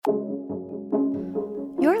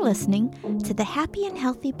You're listening to the Happy and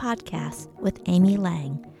Healthy Podcast with Amy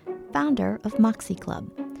Lang, founder of Moxie Club.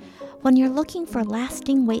 When you're looking for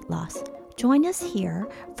lasting weight loss, join us here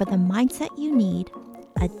for the mindset you need,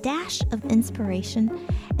 a dash of inspiration,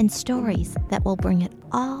 and stories that will bring it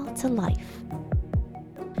all to life.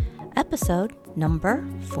 Episode number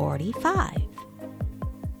 45.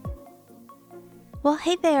 Well,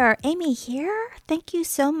 hey there, Amy here. Thank you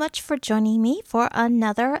so much for joining me for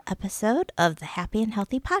another episode of the Happy and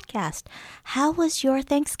Healthy Podcast. How was your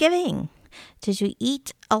Thanksgiving? Did you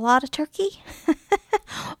eat a lot of turkey?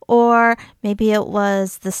 Or maybe it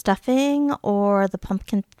was the stuffing or the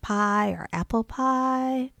pumpkin pie or apple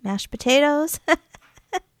pie, mashed potatoes.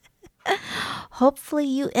 Hopefully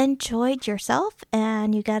you enjoyed yourself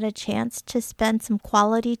and you got a chance to spend some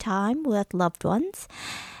quality time with loved ones.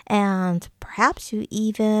 And perhaps you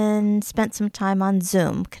even spent some time on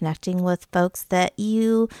Zoom connecting with folks that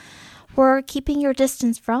you were keeping your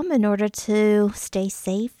distance from in order to stay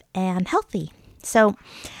safe and healthy. So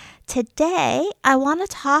today I want to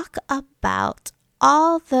talk about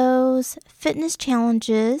all those fitness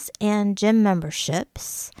challenges and gym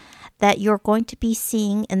memberships that you're going to be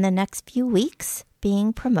seeing in the next few weeks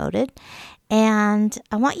being promoted. And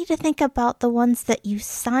I want you to think about the ones that you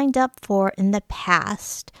signed up for in the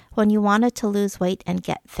past when you wanted to lose weight and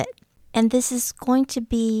get fit. And this is going to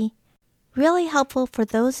be really helpful for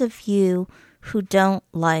those of you who don't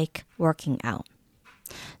like working out.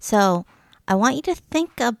 So I want you to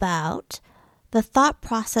think about the thought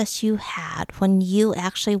process you had when you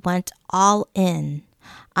actually went all in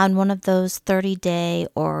on one of those 30-day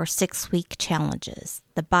or 6-week challenges,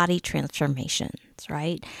 the body transformations,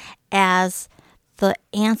 right? As the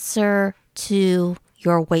answer to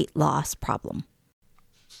your weight loss problem.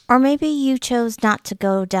 Or maybe you chose not to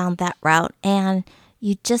go down that route and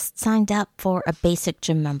you just signed up for a basic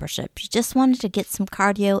gym membership. You just wanted to get some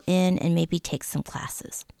cardio in and maybe take some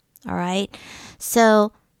classes. All right?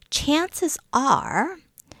 So chances are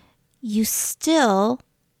you still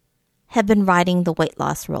have been riding the weight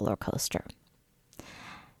loss roller coaster.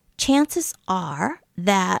 Chances are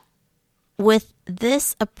that with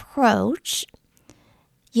this approach,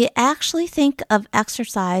 you actually think of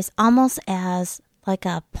exercise almost as like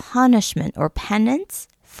a punishment or penance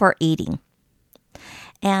for eating.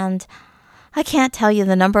 And I can't tell you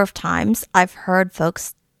the number of times I've heard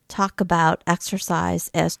folks talk about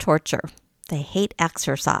exercise as torture. They hate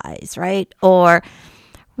exercise, right? Or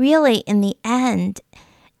really, in the end,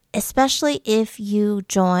 especially if you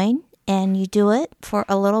join and you do it for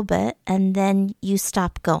a little bit and then you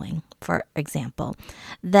stop going, for example,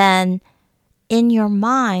 then in your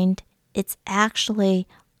mind, it's actually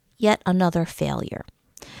yet another failure.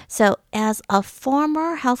 So as a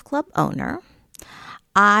former health club owner,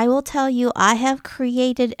 I will tell you I have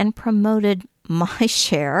created and promoted my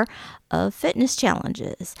share of fitness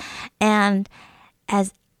challenges. And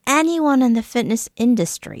as anyone in the fitness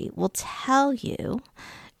industry will tell you,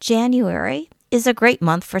 January is a great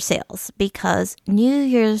month for sales because New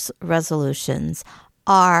Year's resolutions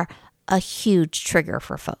are a huge trigger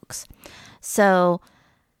for folks. So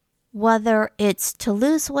whether it's to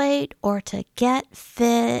lose weight or to get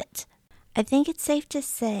fit, I think it's safe to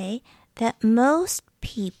say that most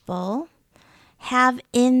people have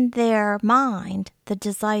in their mind the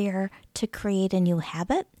desire to create a new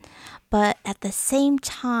habit, but at the same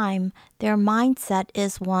time, their mindset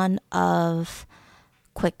is one of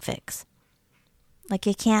quick fix. Like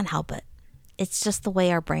you can't help it. It's just the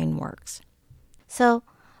way our brain works. So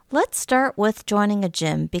let's start with joining a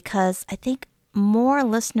gym because I think more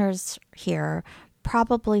listeners here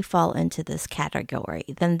probably fall into this category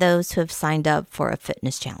than those who have signed up for a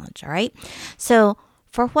fitness challenge, all right? So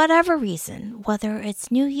for whatever reason, whether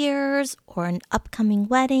it's New Year's or an upcoming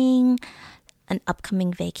wedding, an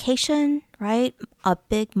upcoming vacation, right? A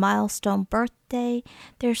big milestone birthday,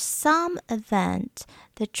 there's some event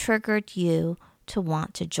that triggered you to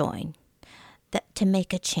want to join, to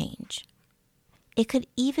make a change. It could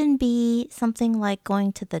even be something like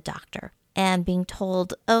going to the doctor and being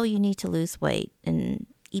told, oh, you need to lose weight and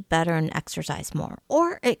eat better and exercise more.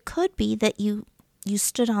 Or it could be that you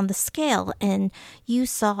stood on the scale and you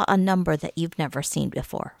saw a number that you've never seen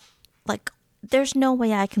before. Like, there's no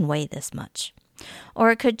way I can weigh this much.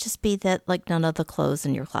 Or it could just be that like none of the clothes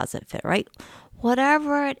in your closet fit, right?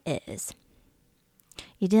 Whatever it is,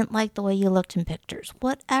 you didn't like the way you looked in pictures.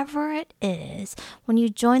 Whatever it is, when you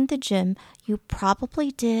joined the gym, you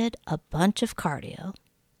probably did a bunch of cardio,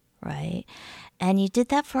 right? And you did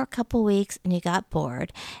that for a couple weeks and you got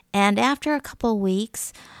bored. And after a couple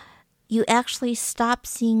weeks, you actually stop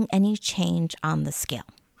seeing any change on the scale.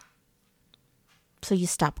 So you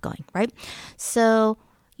stop going, right? So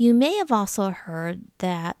You may have also heard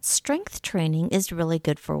that strength training is really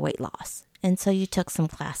good for weight loss. And so you took some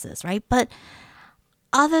classes, right? But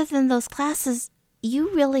other than those classes, you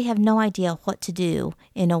really have no idea what to do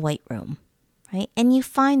in a weight room, right? And you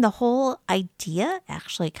find the whole idea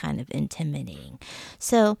actually kind of intimidating.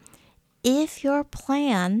 So if your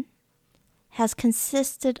plan has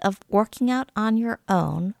consisted of working out on your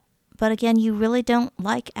own, but again, you really don't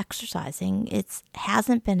like exercising, it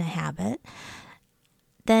hasn't been a habit,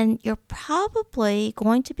 then you're probably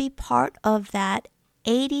going to be part of that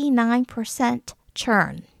 89%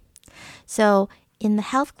 churn. So in the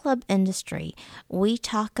health club industry, we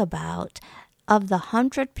talk about of the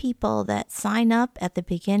 100 people that sign up at the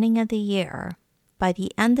beginning of the year, by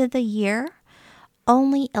the end of the year,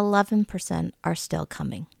 only 11% are still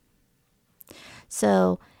coming.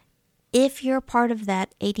 So if you're part of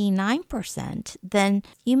that 89%, then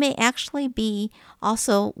you may actually be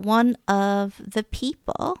also one of the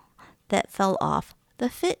people that fell off the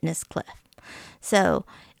fitness cliff. So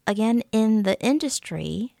again, in the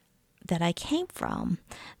industry that I came from,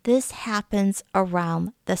 this happens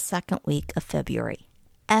around the second week of February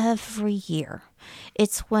every year.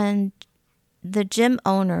 It's when the gym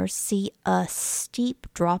owners see a steep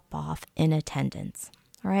drop-off in attendance.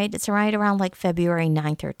 All right, it's right around like February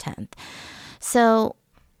 9th or 10th. So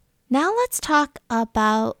now let's talk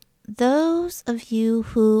about those of you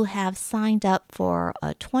who have signed up for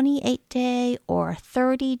a 28-day or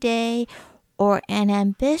 30-day or an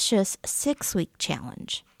ambitious 6-week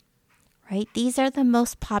challenge, right? These are the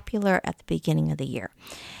most popular at the beginning of the year.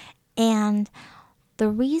 And the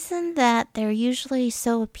reason that they're usually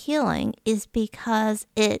so appealing is because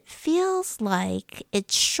it feels like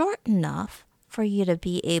it's short enough for you to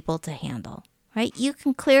be able to handle, right? You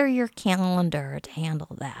can clear your calendar to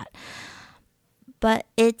handle that. But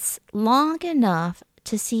it's long enough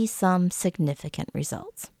to see some significant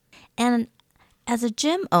results. And as a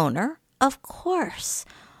gym owner, of course,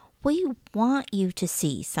 we want you to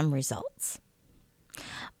see some results.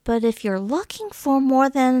 But if you're looking for more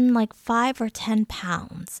than like 5 or 10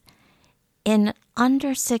 pounds in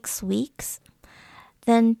under 6 weeks,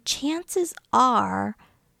 then chances are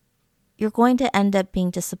you're going to end up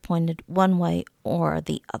being disappointed one way or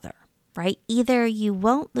the other, right? Either you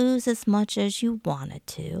won't lose as much as you wanted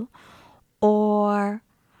to, or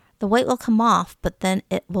the weight will come off, but then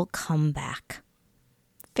it will come back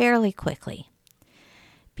fairly quickly.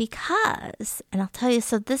 Because, and I'll tell you,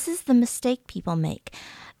 so this is the mistake people make.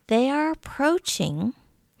 They are approaching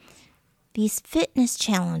these fitness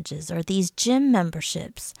challenges or these gym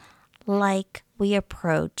memberships like we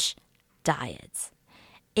approach diets.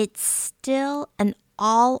 It's still an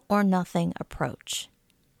all or nothing approach,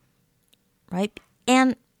 right?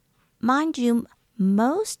 And mind you,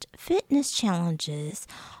 most fitness challenges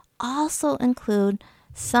also include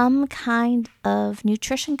some kind of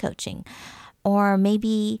nutrition coaching or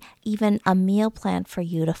maybe even a meal plan for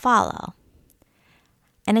you to follow.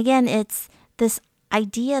 And again, it's this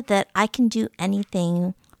idea that I can do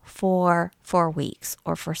anything for 4 weeks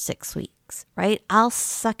or for 6 weeks, right? I'll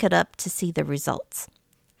suck it up to see the results.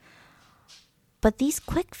 But these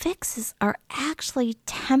quick fixes are actually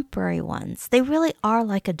temporary ones. They really are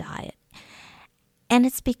like a diet. And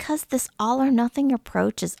it's because this all or nothing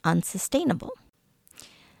approach is unsustainable.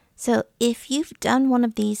 So if you've done one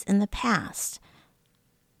of these in the past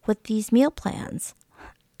with these meal plans,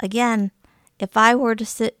 again, if I were to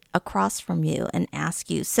sit across from you and ask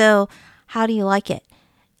you, so how do you like it?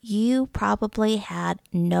 You probably had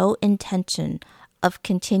no intention of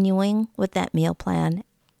continuing with that meal plan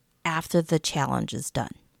after the challenge is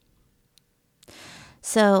done.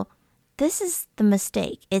 So this is the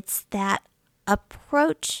mistake. It's that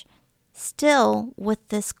approach still with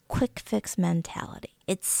this quick fix mentality.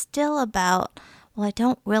 It's still about, well, I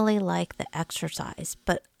don't really like the exercise,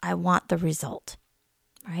 but I want the result,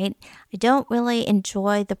 right? I don't really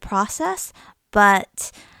enjoy the process,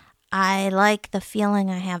 but I like the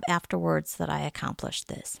feeling I have afterwards that I accomplished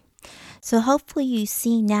this. So hopefully you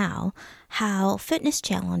see now how fitness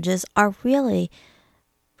challenges are really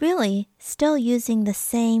still using the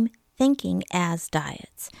same thinking as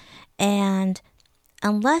diets. And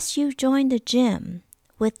unless you join the gym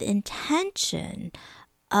with the intention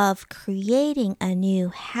of creating a new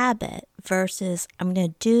habit versus I'm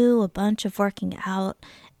going to do a bunch of working out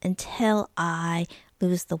until I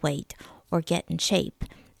lose the weight or get in shape,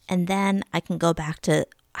 and then I can go back to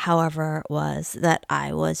however it was that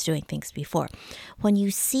I was doing things before. When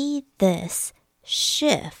you see this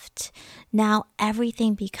shift, now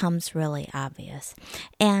everything becomes really obvious.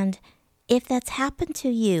 And if that's happened to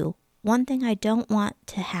you, one thing I don't want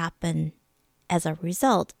to happen as a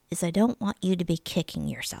result is I don't want you to be kicking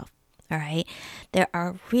yourself. All right. There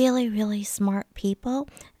are really, really smart people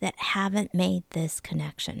that haven't made this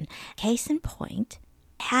connection. Case in point,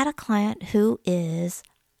 I had a client who is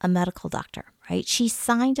a medical doctor, right? She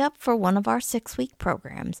signed up for one of our 6-week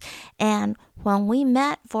programs. And when we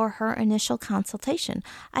met for her initial consultation,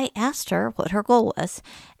 I asked her what her goal was.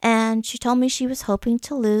 And she told me she was hoping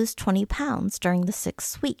to lose 20 pounds during the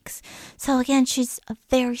 6 weeks. So again, she's a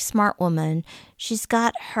very smart woman. She's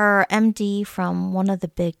got her MD from one of the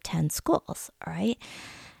Big 10 schools, all right?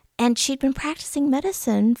 And she'd been practicing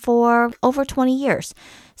medicine for over 20 years.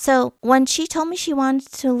 So when she told me she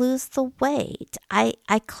wanted to lose the weight, I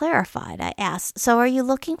clarified. I asked, so are you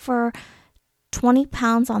looking for 20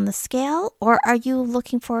 pounds on the scale, or are you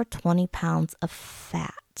looking for 20 pounds of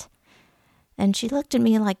fat? And she looked at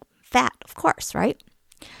me like, fat, of course, right?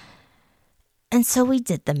 And so we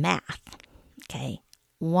did the math. Okay,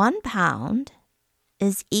 1 pound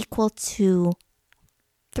is equal to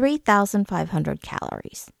 3,500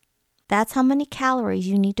 calories. That's how many calories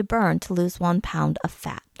you need to burn to lose 1 pound of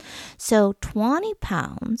fat. So 20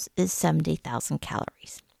 pounds is 70,000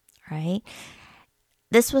 calories, right?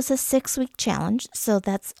 This was a 6-week challenge, so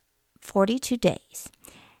that's 42 days.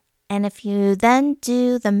 And if you then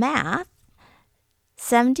do the math,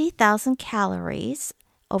 70,000 calories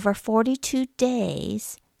over 42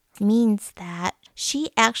 days means that she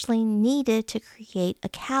actually needed to create a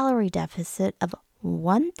calorie deficit of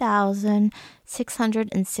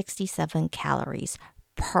 1,667 calories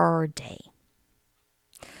per day.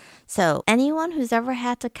 So anyone who's ever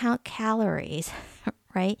had to count calories,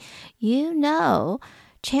 right, you know,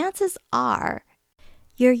 chances are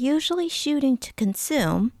you're usually shooting to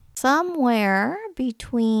consume somewhere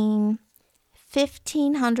between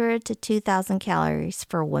 1,500 to 2,000 calories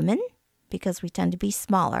for women because we tend to be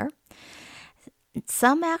smaller.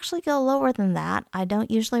 Some actually go lower than that. I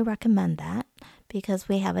don't usually recommend that because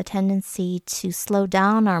we have a tendency to slow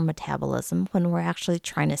down our metabolism when we're actually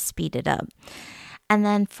trying to speed it up. And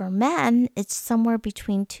then for men, it's somewhere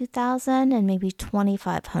between 2,000 and maybe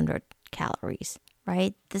 2,500 calories,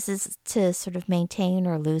 right? This is to sort of maintain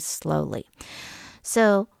or lose slowly.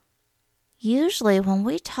 So usually when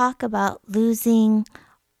we talk about losing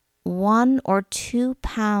 1 or 2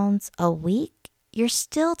 pounds a week, you're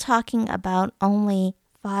still talking about only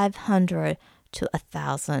 500 to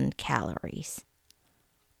 1,000 calories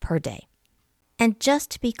per day. And just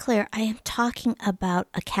to be clear, I am talking about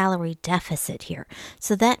a calorie deficit here.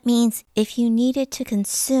 So that means if you needed to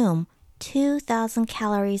consume 2,000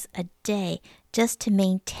 calories a day just to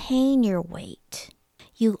maintain your weight,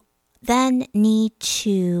 you then need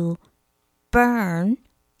to burn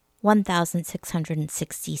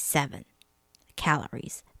 1,667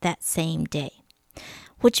 calories that same day,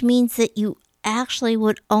 which means that you actually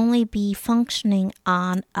would only be functioning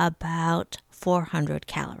on about 400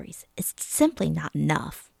 calories. It's simply not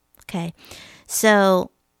enough, okay?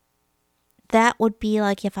 So that would be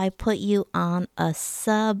like if I put you on a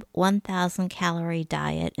sub 1,000 calorie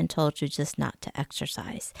diet and told you just not to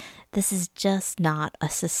exercise. This is just not a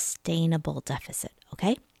sustainable deficit,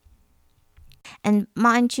 okay? And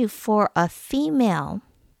mind you, for a female,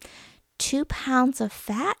 2 pounds of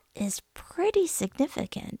fat is pretty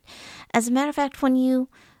significant. As a matter of fact, when you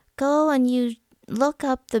go and you look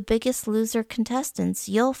up the Biggest Loser contestants,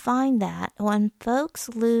 you'll find that when folks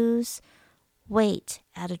lose weight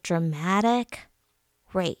at a dramatic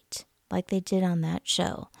rate, like they did on that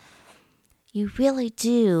show, you really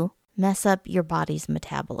do mess up your body's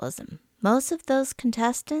metabolism. Most of those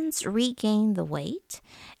contestants regain the weight,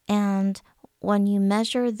 and when you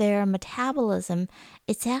measure their metabolism,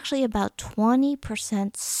 it's actually about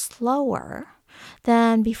 20% slower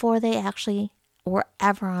than before they actually were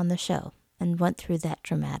ever on the show and went through that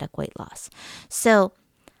dramatic weight loss. So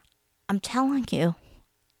I'm telling you,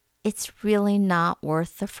 it's really not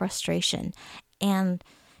worth the frustration. And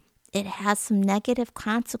it has some negative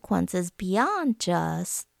consequences beyond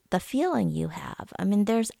just the feeling you have. I mean,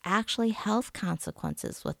 there's actually health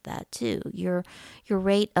consequences with that too. Your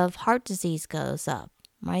rate of heart disease goes up,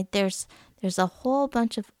 right? There's a whole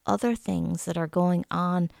bunch of other things that are going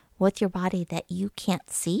on with your body that you can't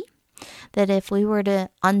see, that if we were to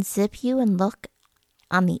unzip you and look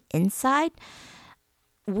on the inside,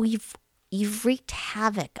 you've wreaked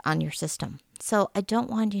havoc on your system. So I don't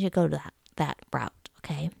want you to go that route,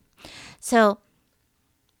 okay? So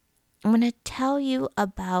I'm going to tell you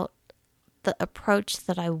about the approach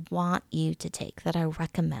that I want you to take, that I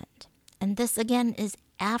recommend. And this, again, is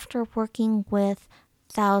after working with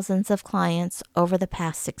thousands of clients over the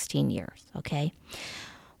past 16 years, okay?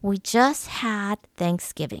 We just had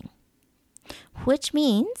Thanksgiving, which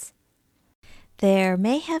means There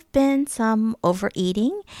may have been some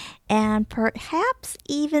overeating and perhaps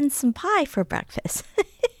even some pie for breakfast.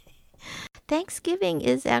 Thanksgiving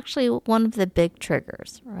is actually one of the big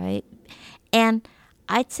triggers, right? And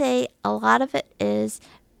I'd say a lot of it is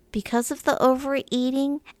because of the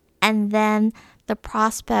overeating and then the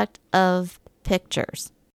prospect of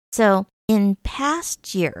pictures. So in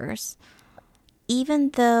past years, even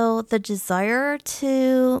though the desire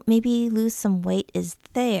to maybe lose some weight is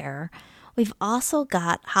there, we've also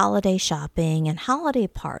got holiday shopping and holiday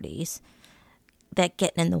parties that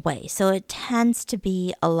get in the way. So it tends to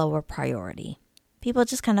be a lower priority. People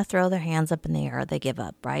just kind of throw their hands up in the air, they give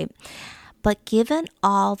up, right? But given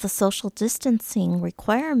all the social distancing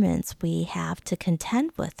requirements we have to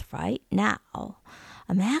contend with right now,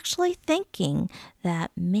 I'm actually thinking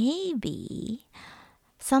that maybe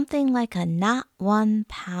something like a not 1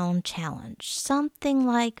 pound challenge, something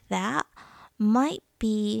like that might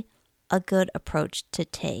be a good approach to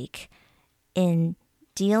take in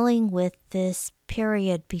dealing with this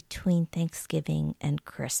period between Thanksgiving and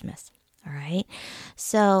Christmas. All right.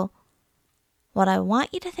 So what I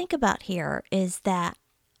want you to think about here is that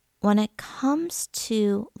when it comes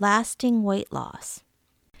to lasting weight loss,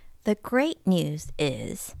 the great news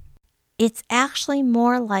is it's actually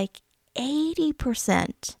more like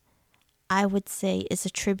 80%, I would say, is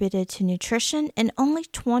attributed to nutrition and only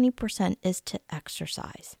 20% is to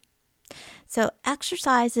exercise. So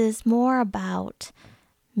exercise is more about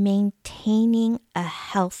maintaining a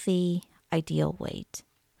healthy, ideal weight.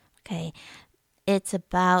 Okay. It's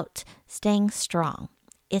about staying strong.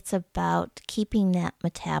 It's about keeping that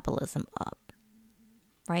metabolism up,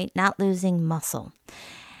 right? Not losing muscle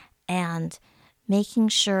and making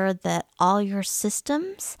sure that all your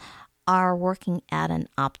systems are working at an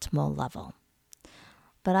optimal level.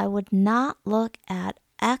 But I would not look at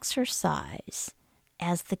exercise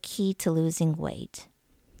as the key to losing weight.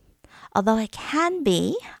 Although it can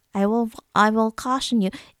be, I will caution you,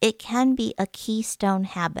 it can be a keystone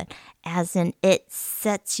habit, as in it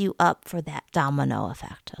sets you up for that domino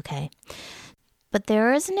effect, okay? But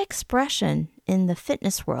there is an expression in the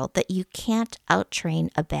fitness world that you can't outtrain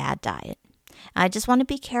a bad diet. I just want to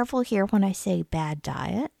be careful here when I say bad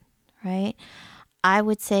diet, right? I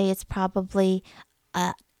would say it's probably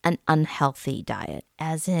an unhealthy diet,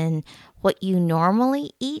 as in what you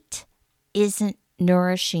normally eat isn't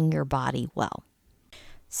nourishing your body well.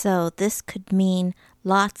 So this could mean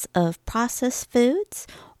lots of processed foods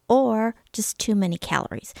or just too many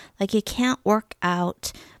calories. Like you can't work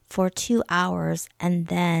out for 2 hours and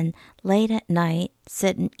then late at night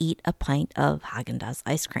sit and eat a pint of Haagen-Dazs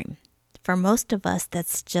ice cream. For most of us,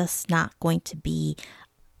 that's just not going to be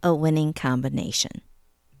a winning combination.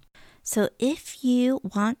 So if you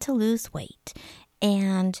want to lose weight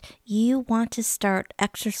and you want to start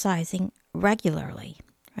exercising regularly,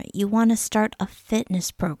 right? You want to start a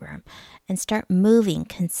fitness program and start moving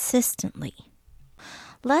consistently.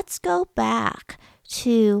 Let's go back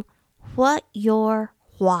to what your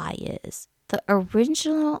why is, the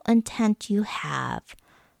original intent you have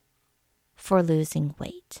for losing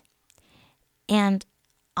weight. And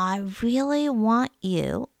I really want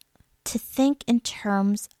you to think in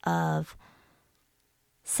terms of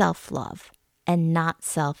self-love and not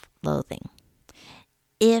self-loathing.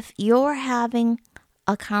 If you're having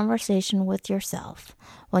a conversation with yourself,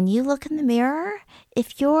 when you look in the mirror,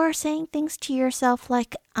 if you're saying things to yourself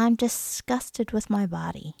like, I'm disgusted with my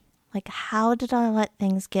body, like, how did I let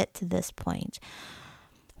things get to this point?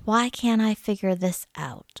 Why can't I figure this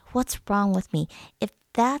out? What's wrong with me? If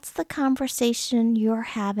that's the conversation you're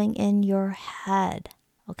having in your head,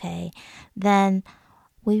 okay, then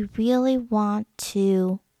we really want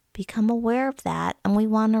to become aware of that and we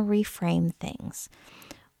want to reframe things.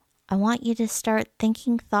 I want you to start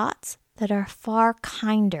thinking thoughts that are far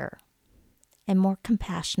kinder and more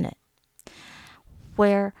compassionate,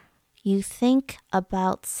 where you think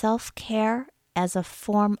about self-care as a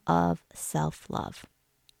form of self-love.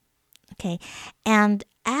 Okay, and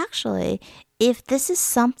actually, if this is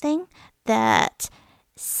something that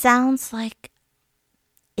sounds like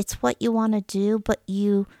it's what you want to do, but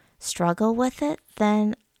you struggle with it,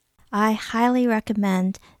 then I highly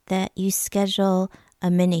recommend that you schedule a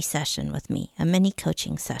mini session with me, a mini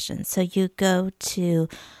coaching session. So you go to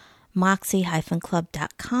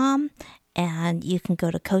moxie-club.com and you can go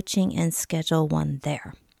to coaching and schedule one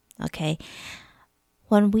there. Okay.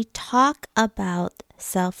 When we talk about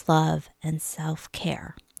self-love and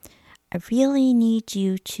self-care, I really need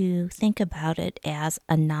you to think about it as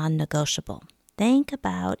a non-negotiable. Think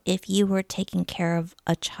about if you were taking care of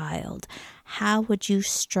a child, how would you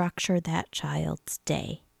structure that child's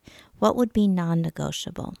day? What would be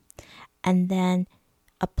non-negotiable? and then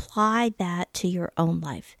apply that to your own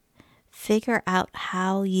life. Figure out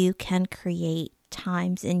how you can create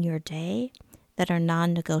times in your day that are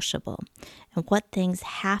non-negotiable and what things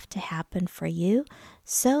have to happen for you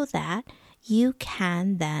so that you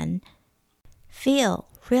can then feel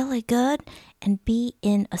really good and be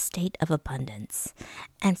in a state of abundance.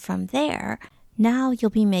 And from there, now you'll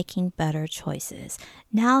be making better choices.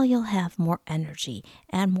 Now you'll have more energy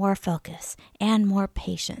and more focus and more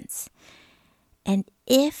patience. And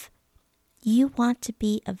if you want to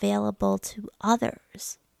be available to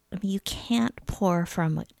others, you can't pour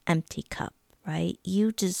from an empty cup, right?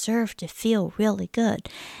 You deserve to feel really good.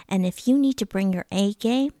 And if you need to bring your A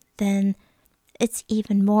game, then it's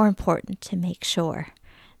even more important to make sure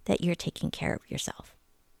that you're taking care of yourself.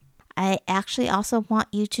 I actually also want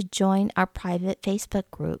you to join our private Facebook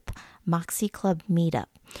group, Moxie Club Meetup,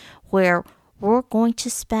 where we're going to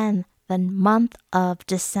spend the month of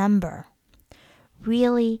December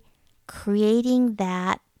really creating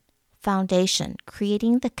that foundation,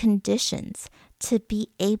 creating the conditions to be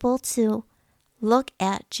able to look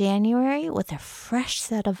at January with a fresh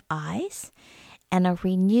set of eyes and a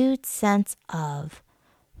renewed sense of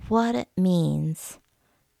what it means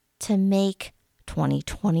to make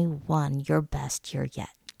 2021 your best year yet.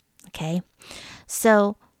 Okay?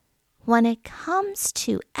 So when it comes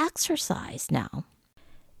to exercise now,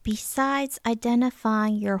 besides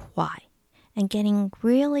identifying your why and getting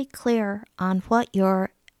really clear on what your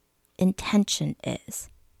intention is,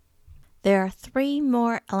 there are 3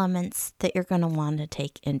 more elements that you're going to want to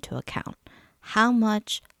take into account. How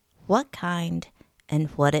much, what kind, and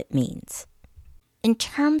what it means. In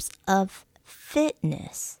terms of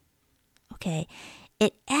fitness, okay,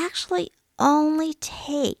 it actually only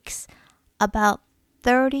takes about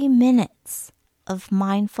 30 minutes of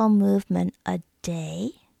mindful movement a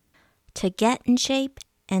day to get in shape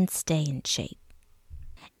and stay in shape.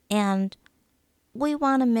 And we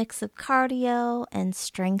want a mix of cardio and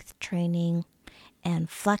strength training and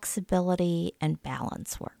flexibility and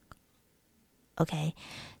balance work. Okay,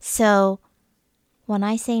 so when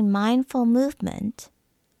I say mindful movement,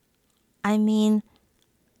 I mean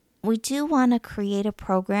we do want to create a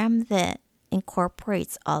program that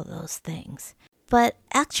incorporates all those things. But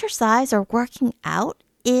exercise or working out,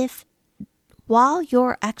 if while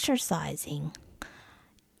you're exercising,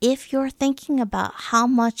 if you're thinking about how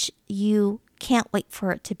much you can't wait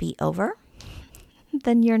for it to be over,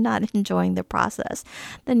 then you're not enjoying the process.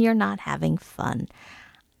 Then you're not having fun.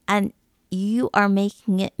 And you are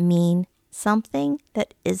making it mean something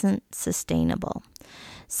that isn't sustainable.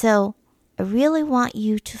 So I really want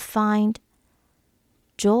you to find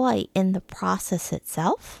joy in the process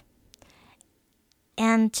itself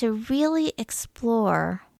and to really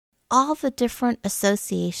explore all the different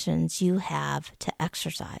associations you have to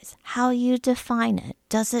exercise, how you define it.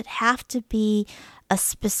 Does it have to be a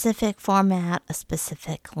specific format, a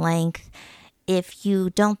specific length? If you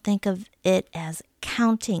don't think of it as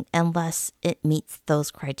counting unless it meets those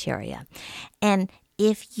criteria. And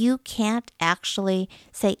if you can't actually,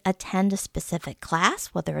 say, attend a specific class,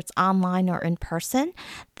 whether it's online or in person,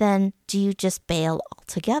 then do you just bail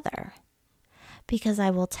altogether? Because I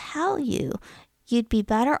will tell you, you'd be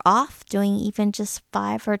better off doing even just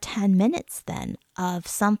 5 or 10 minutes then of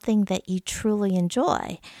something that you truly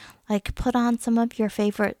enjoy. Like put on some of your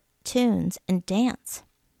favorite tunes and dance.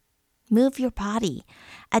 Move your body.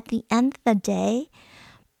 At the end of the day,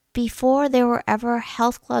 before there were ever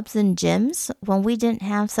health clubs and gyms, when we didn't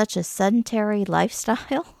have such a sedentary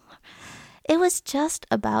lifestyle, it was just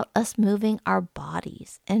about us moving our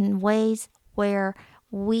bodies in ways where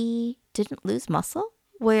we didn't lose muscle,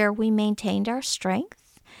 where we maintained our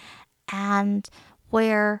strength, and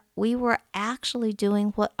where we were actually doing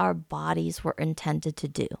what our bodies were intended to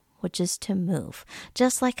do, which is to move.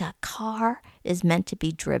 Just like a car is meant to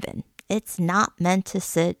be driven. It's not meant to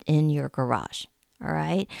sit in your garage, all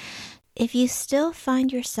right? If you still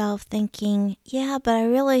find yourself thinking, yeah, but I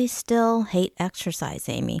really still hate exercise,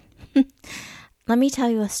 Amy. Let me tell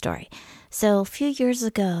you a story. So a few years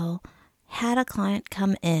ago, had a client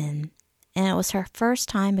come in, and it was her first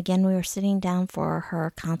time. Again, we were sitting down for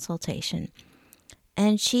her consultation.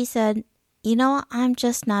 And she said, you know, I'm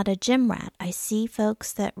just not a gym rat. I see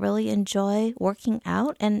folks that really enjoy working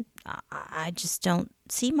out, and I just don't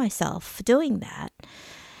see myself doing that.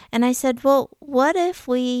 And I said, well, what if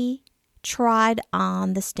we tried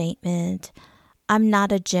on the statement, I'm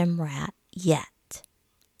not a gym rat yet?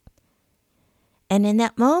 And in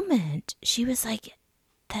that moment, she was like,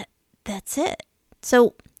 that's it.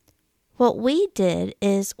 So what we did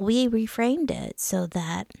is we reframed it so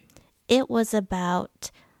that it was about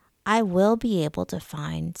I will be able to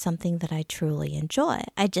find something that I truly enjoy.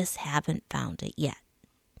 I just haven't found it yet.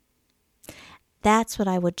 That's what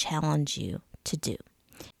I would challenge you to do.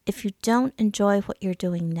 If you don't enjoy what you're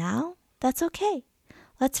doing now, that's okay.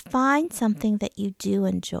 Let's find something that you do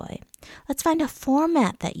enjoy. Let's find a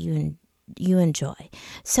format that you enjoy.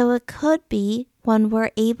 So it could be when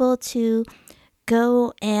we're able to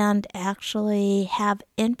go and actually have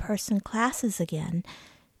in-person classes again.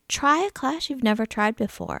 Try a class you've never tried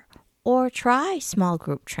before, or try small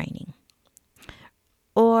group training,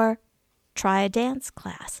 or try a dance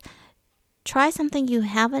class. Try something you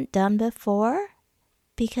haven't done before,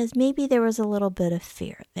 because maybe there was a little bit of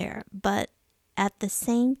fear there, but at the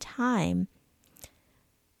same time,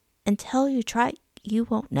 until you try, you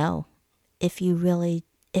won't know if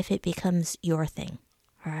it becomes your thing,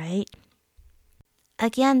 all right?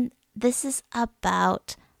 Again, this is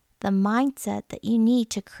about the mindset that you need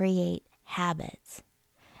to create habits.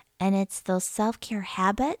 And it's those self-care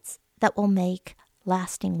habits that will make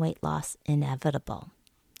lasting weight loss inevitable,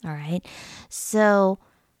 all right? So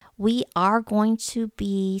we are going to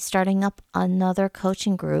be starting up another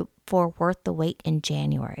coaching group for Worth the Wait in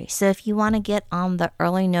January. So if you want to get on the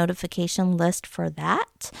early notification list for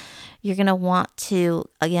that, you're going to want to,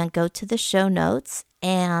 again, go to the show notes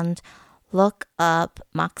and look up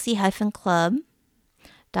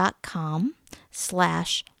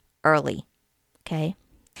moxieclub.com/early, okay?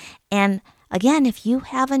 And again, if you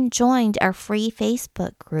haven't joined our free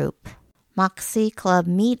Facebook group, Moxie Club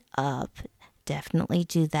Meetup, definitely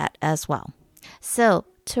do that as well. So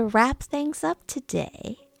to wrap things up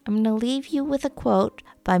today, I'm going to leave you with a quote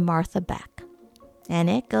by Martha Beck. And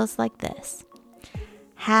it goes like this: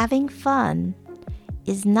 having fun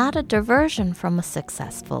is not a diversion from a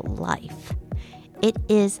successful life. It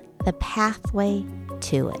is the pathway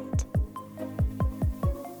to it.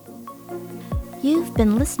 You've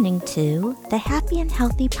been listening to the Happy and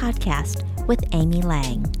Healthy Podcast with Amy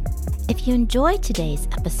Lang. If you enjoyed today's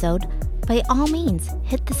episode, by all means,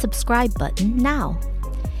 hit the subscribe button now.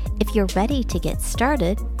 If you're ready to get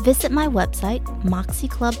started, visit my website,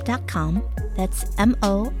 moxieclub.com. That's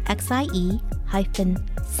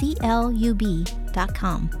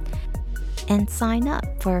MOXIE-CLUB.com. And sign up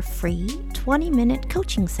for a free 20-minute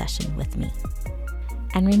coaching session with me.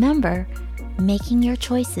 And remember, making your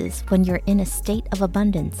choices when you're in a state of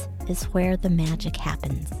abundance is where the magic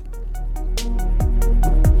happens.